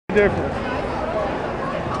Different.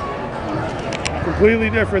 Completely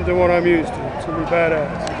different than what I'm used to. It's gonna be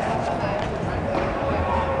badass.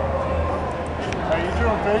 Are you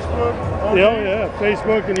doing Facebook? Okay. Yeah,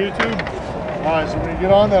 Facebook and YouTube. Alright, so when you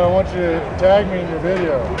get on that, I want you to tag me in your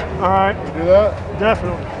video. Alright. You do that?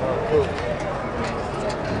 Definitely. Alright, cool.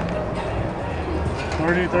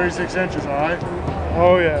 30, 36 inches, alright?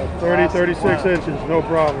 Oh yeah, 30, 36 inches, no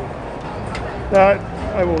problem. That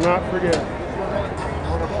I will not forget. You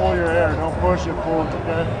want to pull your hair, don't push it, pull it,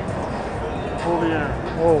 okay? Pull the air.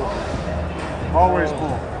 Oh. Always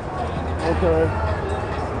pull. Okay.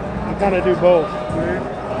 I kind of do both.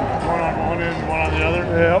 One on one end, one on the other?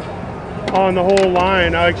 Yep. On the whole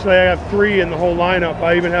line. Actually, I have 3 in the whole lineup.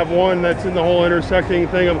 I even have 1 that's in the whole intersecting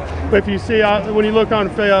thing. But if you see, when you look on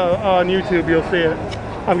YouTube, you'll see it.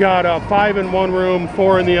 I've got 5 in one room,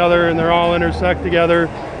 4 in the other, and they're all intersect together.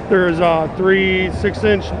 There's 3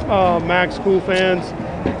 6-inch max cool fans,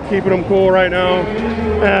 keeping them cool right now,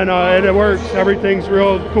 and it works. Everything's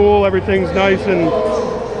real cool. Everything's nice and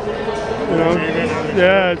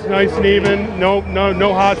yeah, it's nice and even. No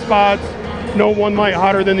hot spots. No one light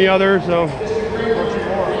hotter than the other. So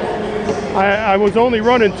I was only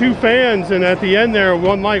running 2 fans, and at the end there,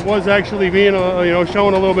 one light was actually being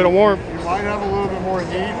showing a little bit of warmth. You might have a little bit more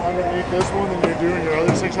heat underneath this one than you do in your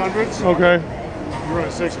other 600s. Okay. You run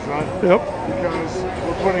 6s, right? Yep. Because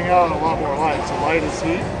we're putting out a lot more light. So light is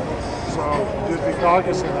heat. So just be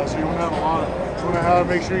cognizant of that. So you want to have a lot of, you want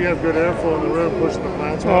to make sure you have good airflow in the room, pushing the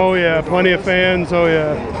plants out. Oh yeah, plenty of fans. Oh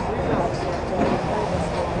yeah.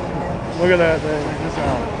 Look at that thing. Check this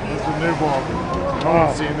out. This is the new bulb. No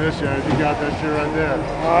one's seen this yet. You got that shit right there.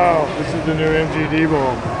 Wow. This is the new MGD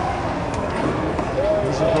bulb.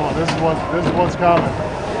 This is the one. This is what's coming.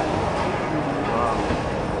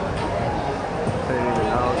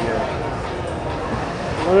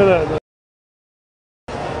 Look at that.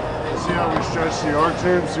 See how we stretch the arc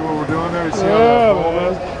tube? See what we're doing there? You see Yeah, how that bulb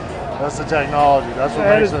man. is? That's the technology. That's what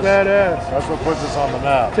That makes is us. badass. That's what puts us on the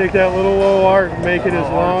map. Take that little low arc and make it as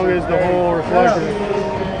long as the whole reflector.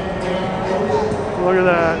 Look at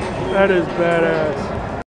that. That is badass.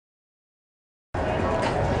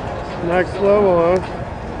 Next level,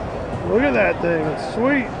 huh? Look at that thing. It's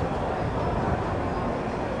sweet.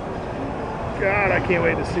 God, I can't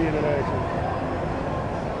wait to see it in action.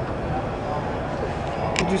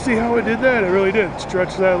 Did you see how it did that? It really did.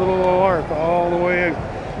 Stretch that little low arc all the way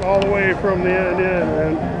from the end in,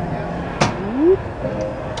 man.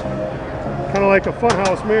 Kind of like a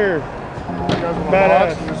funhouse mirror.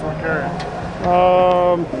 Badass. This one carrying.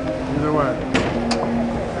 Either way.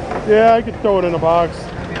 Yeah, I could throw it in a box.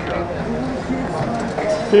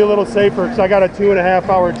 Be a little safer because I got a 2.5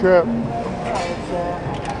 hour trip.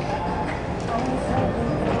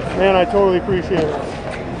 Man, I totally appreciate it.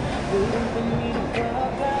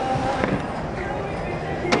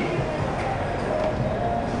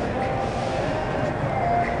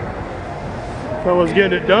 Fellas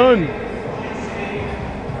getting it done.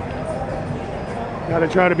 Gotta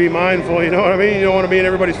try to be mindful, you know what I mean? You don't want to be in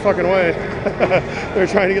everybody's fucking way. They're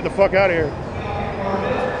trying to get the fuck out of here.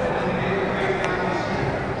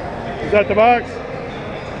 Is that the box?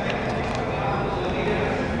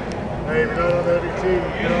 Hey, we're not on the heavy tube,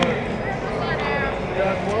 you know. You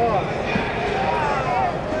got one.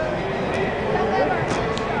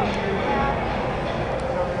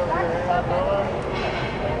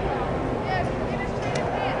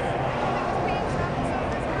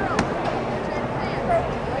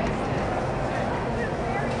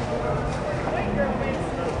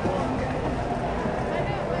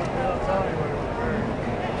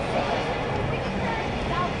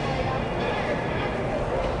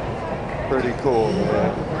 Pretty cool,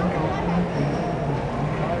 man.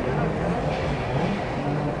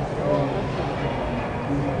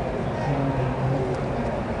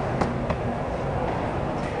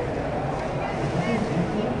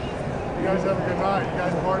 You guys have a good night. You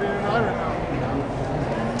guys partying tonight or no?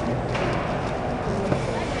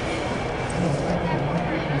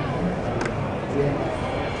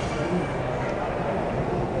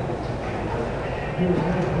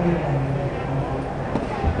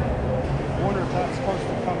 I wonder if that's supposed to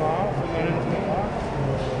come off and then into the box.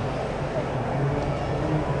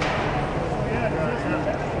 Yeah,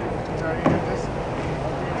 you can just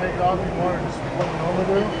take it off if you want, or just what you normally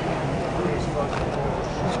do. Just fucking pull.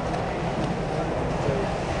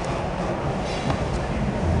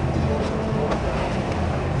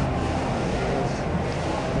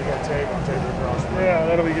 We got tape, I'll tape it across. Yeah,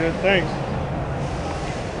 that'll be good. Thanks.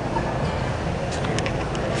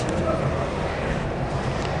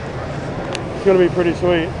 It's gonna be pretty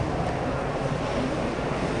sweet.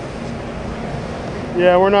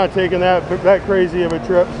 Yeah, we're not taking that crazy of a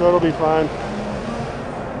trip, so it'll be fine.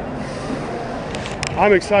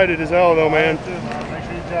 I'm excited as hell though, man. Make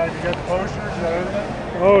sure you got the posters, you got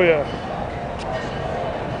everything? Oh yeah.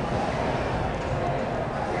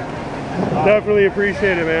 Definitely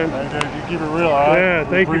appreciate it, man. Hey, dude, you keep it real, all right? Yeah,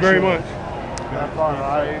 thank you very much. Have fun, all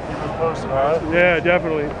right? Keep it posted, all right? Yeah,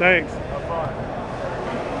 definitely. Thanks. Have fun.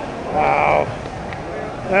 Wow.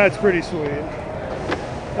 That's pretty sweet.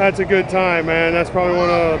 That's a good time, man. That's probably one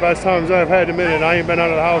of the best times I've had in a minute. I ain't been out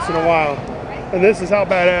of the house in a while. And this is how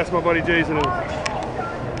badass my buddy Jason is.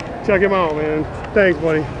 Check him out, man. Thanks,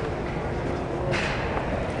 buddy.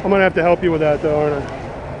 I'm gonna have to help you with that though, aren't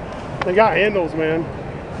I? They got handles, man.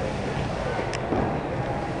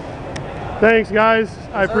 Thanks, guys. Yes,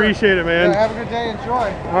 I appreciate it, man. Yeah, have a good day. Enjoy.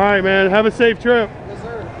 All right, man. Have a safe trip. Yes,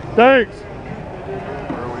 sir. Thanks.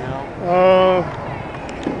 Where are we out?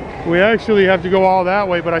 We actually have to go all that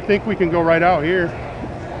way, but I think we can go right out here.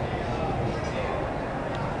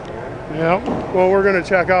 Yeah. Well, we're gonna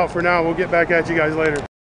check out for now. We'll get back at you guys later.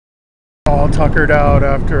 All tuckered out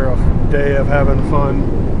after a day of having fun.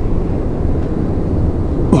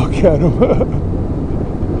 Look at him.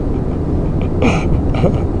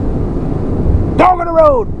 Dog on the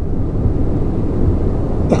road.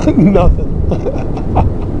 Nothing.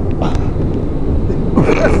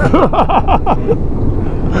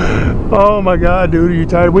 Oh my God, dude, are you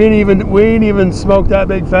tired? We ain't even smoked that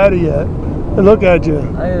big fatty yet. And look at you.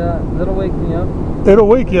 That'll wake me up. It'll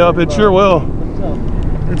wake you up. It sure will.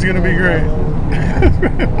 It's gonna be great.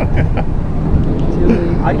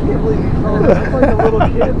 I can't believe you fell asleep. It's like a little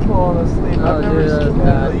kid falling asleep. I've never seen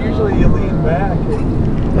that. Usually you lean back.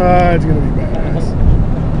 It's gonna be badass.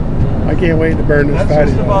 I can't wait to burn this fatty.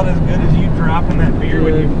 That's just about as good as you dropping that beer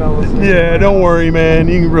when you fell asleep. Yeah, don't worry, man.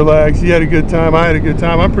 You can relax. You had a good time. I had a good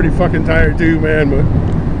time. I'm pretty fucking tired too, man, but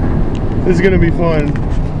this is gonna be fun.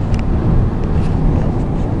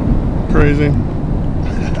 Crazy.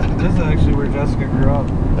 This is actually where Jessica grew up.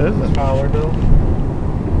 Is it? Fowlerville.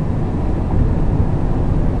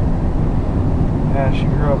 Yeah, she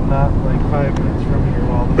grew up not like 5 minutes from here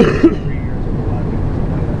while the first 3 years of her life was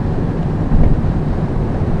there.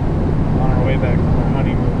 On our way back from our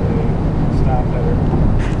honeymoon, we stopped at her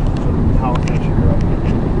the house that she grew up in.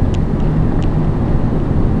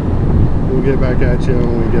 We'll get back at you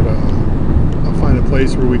when we get I'll find a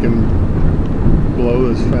place where we can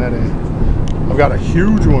blow this fatty. I've got a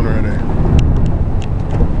huge one ready.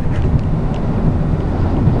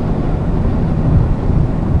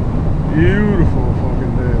 Beautiful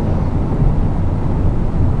fucking day.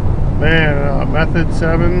 Man, Method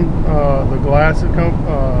 7, the glass,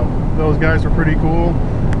 those guys are pretty cool.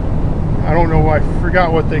 I don't know, I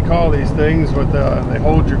forgot what they call these things, but they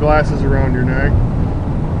hold your glasses around your neck.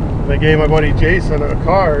 They gave my buddy Jason a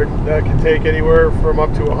card that can take anywhere from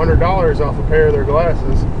up to $100 off a pair of their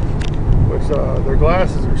glasses. Which their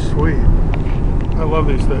glasses are sweet. I love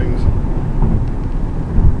these things.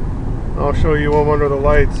 I'll show you them under the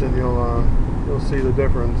lights, and you'll see the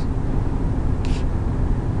difference.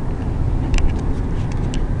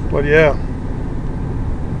 But yeah,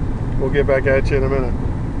 we'll get back at you in a minute.